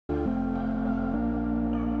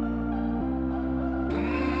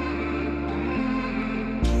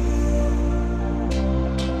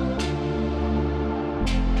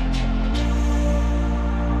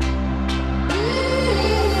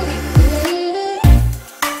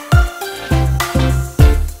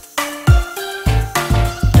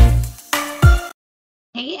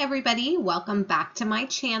everybody, welcome back to my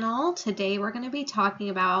channel. Today we're going to be talking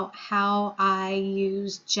about how I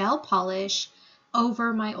use gel polish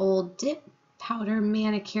over my old dip powder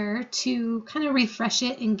manicure to kind of refresh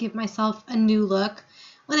it and give myself a new look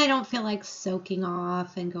when I don't feel like soaking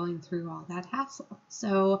off and going through all that hassle.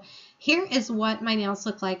 So here is what my nails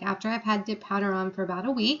look like after I've had dip powder on for about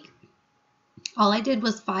a week. All I did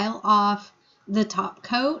was file off the top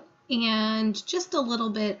coat and just a little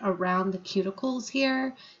bit around the cuticles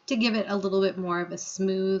here to give it a little bit more of a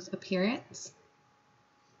smooth appearance.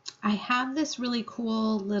 I have this really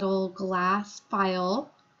cool little glass file.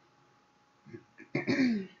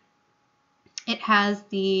 It has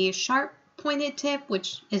the sharp pointed tip,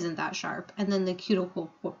 which isn't that sharp, and then the cuticle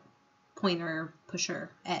pointer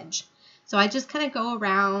pusher edge. So I just kind of go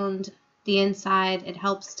around the inside. It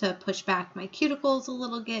helps to push back my cuticles a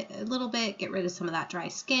little bit, get rid of some of that dry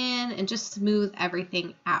skin, and just smooth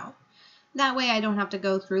everything out. That way I don't have to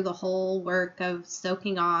go through the whole work of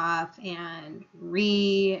soaking off and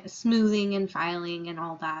re-smoothing and filing and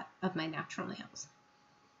all that of my natural nails.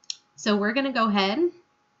 So we're going to go ahead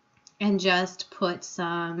and just put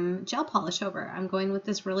some gel polish over. I'm going with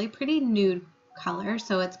this really pretty nude color,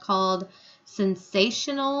 so it's called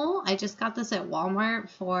Sensational. I just got this at Walmart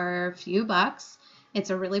for a few bucks. It's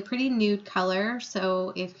a really pretty nude color,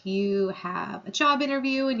 so if you have a job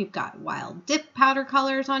interview and you've got wild dip powder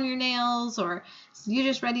colors on your nails, or you're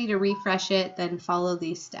just ready to refresh it, then follow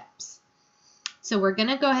these steps. So we're going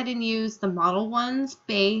to go ahead and use the Model 1's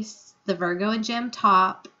base, the Virgo and Gem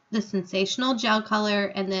top, the Sensational gel color,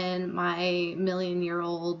 and then my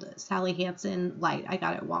million-year-old Sally Hansen light I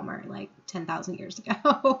got at Walmart like 10,000 years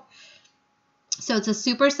ago. So it's a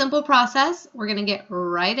super simple process. We're going to get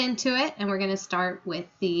right into it, and we're going to start with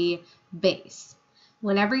the base.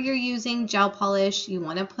 Whenever you're using gel polish, you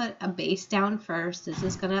want to put a base down first. This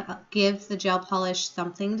is going to give the gel polish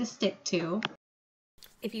something to stick to.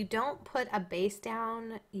 If you don't put a base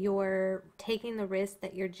down, you're taking the risk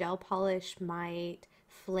that your gel polish might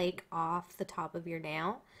flake off the top of your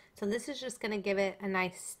nail. So this is just going to give it a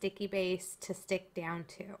nice sticky base to stick down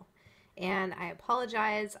to. And I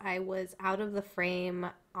apologize, I was out of the frame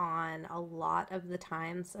on a lot of the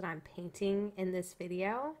times that I'm painting in this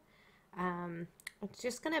video. It's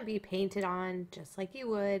just going to be painted on just like you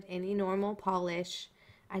would any normal polish.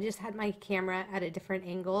 I just had my camera at a different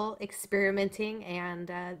angle experimenting, and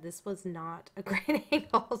this was not a great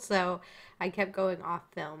angle, so I kept going off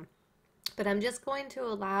film. But I'm just going to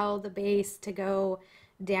allow the base to go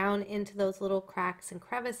down into those little cracks and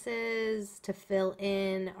crevices to fill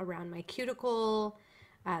in around my cuticle,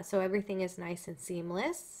 so everything is nice and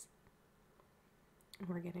seamless.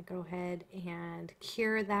 We're going to go ahead and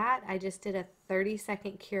cure that. I just did a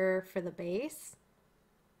 30-second cure for the base.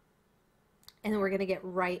 And then we're going to get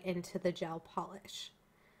right into the gel polish.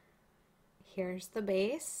 Here's the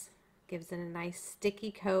base. Gives it a nice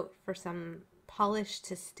sticky coat for some polish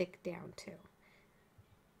to stick down to.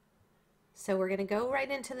 So we're going to go right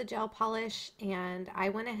into the gel polish, and I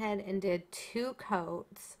went ahead and did 2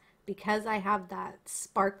 coats because I have that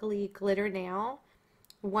sparkly glitter nail.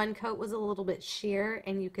 One coat was a little bit sheer,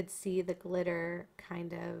 and you could see the glitter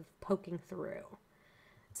kind of poking through.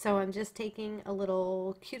 So I'm just taking a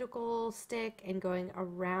little cuticle stick and going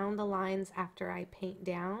around the lines after I paint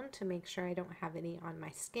down to make sure I don't have any on my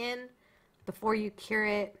skin. Before you cure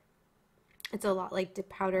it, it's a lot like dip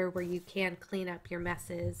powder where you can clean up your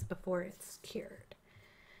messes before it's cured.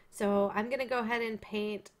 So I'm going to go ahead and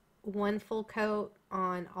paint 1 full coat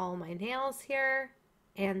on all my nails here,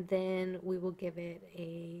 and then we will give it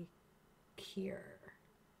a cure.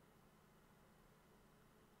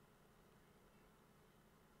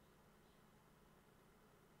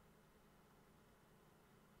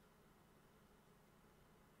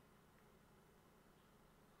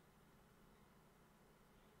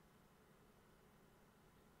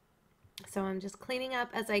 So I'm just cleaning up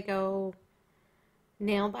as I go,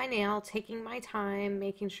 nail by nail, taking my time,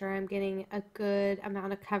 making sure I'm getting a good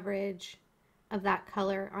amount of coverage of that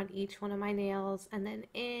color on each one of my nails, and then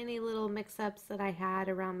any little mix-ups that I had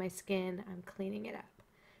around my skin, I'm cleaning it up.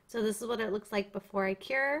 So this is what it looks like before I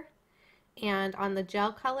cure. And on the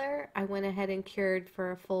gel color, I went ahead and cured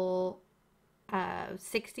for a full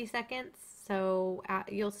 60 seconds. So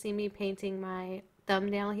you'll see me painting my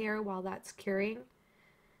thumbnail here while that's curing.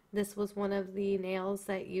 This was one of the nails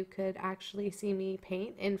that you could actually see me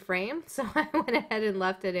paint in frame, so I went ahead and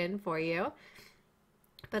left it in for you.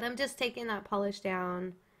 But I'm just taking that polish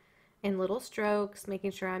down in little strokes,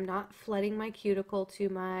 making sure I'm not flooding my cuticle too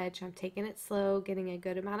much. I'm taking it slow, getting a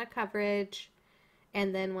good amount of coverage,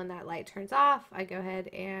 and then when that light turns off, I go ahead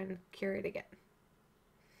and cure it again.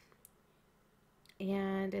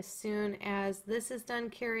 And as soon as this is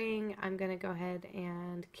done curing, I'm going to go ahead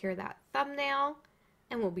and cure that thumbnail,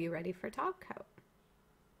 and we'll be ready for top coat.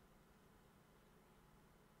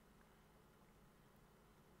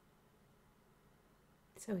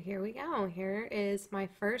 So here we go. Here is my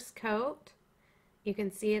first coat. You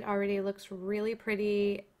can see it already looks really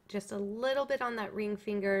pretty. Just a little bit on that ring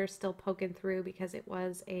finger still poking through because it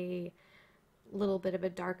was a little bit of a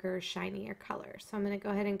darker, shinier color. So I'm going to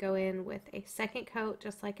go ahead and go in with a second coat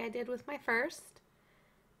just like I did with my first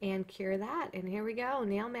and cure that. And here we go,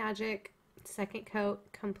 Nail Magic, second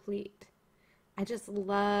coat complete. I just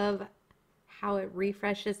love how it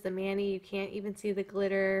refreshes the mani. You can't even see the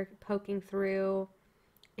glitter poking through.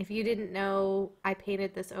 If you didn't know I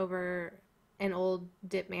painted this over an old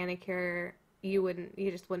dip manicure, you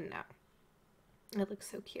just wouldn't know. It looks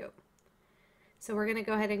so cute. So we're going to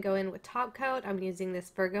go ahead and go in with top coat. I'm using this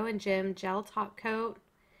Virgo & Jim gel top coat,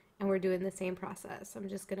 and we're doing the same process. I'm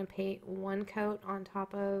just going to paint one coat on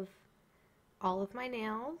top of all of my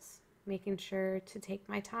nails, making sure to take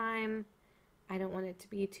my time. I don't want it to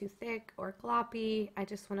be too thick or gloppy. I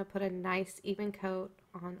just want to put a nice even coat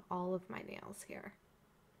on all of my nails here.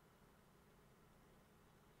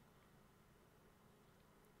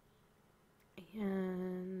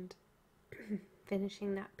 And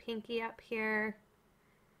finishing that pinky up here.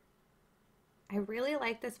 I really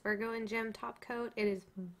like this Virgo & Jim top coat. It is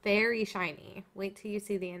very shiny. Wait till you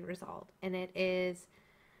see the end result. And it is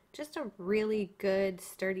just a really good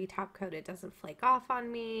sturdy top coat. It doesn't flake off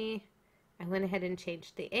on me. I went ahead and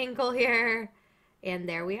changed the angle here. And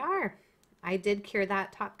there we are. I did cure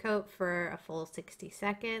that top coat for a full 60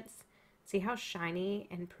 seconds. See how shiny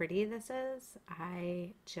and pretty this is?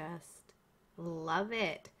 I just love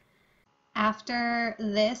it. After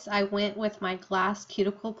this, I went with my glass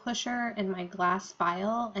cuticle pusher and my glass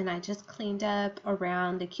file, and I just cleaned up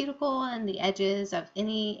around the cuticle and the edges of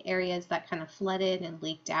any areas that kind of flooded and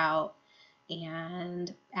leaked out,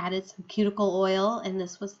 and added some cuticle oil, and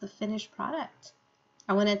this was the finished product.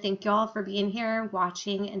 I want to thank y'all for being here,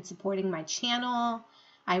 watching, and supporting my channel.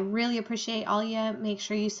 I really appreciate all you. Make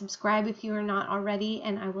sure you subscribe if you are not already,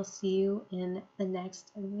 and I will see you in the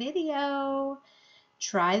next video.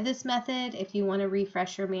 Try this method if you want to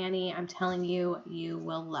refresh your mani. I'm telling you, you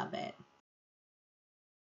will love it.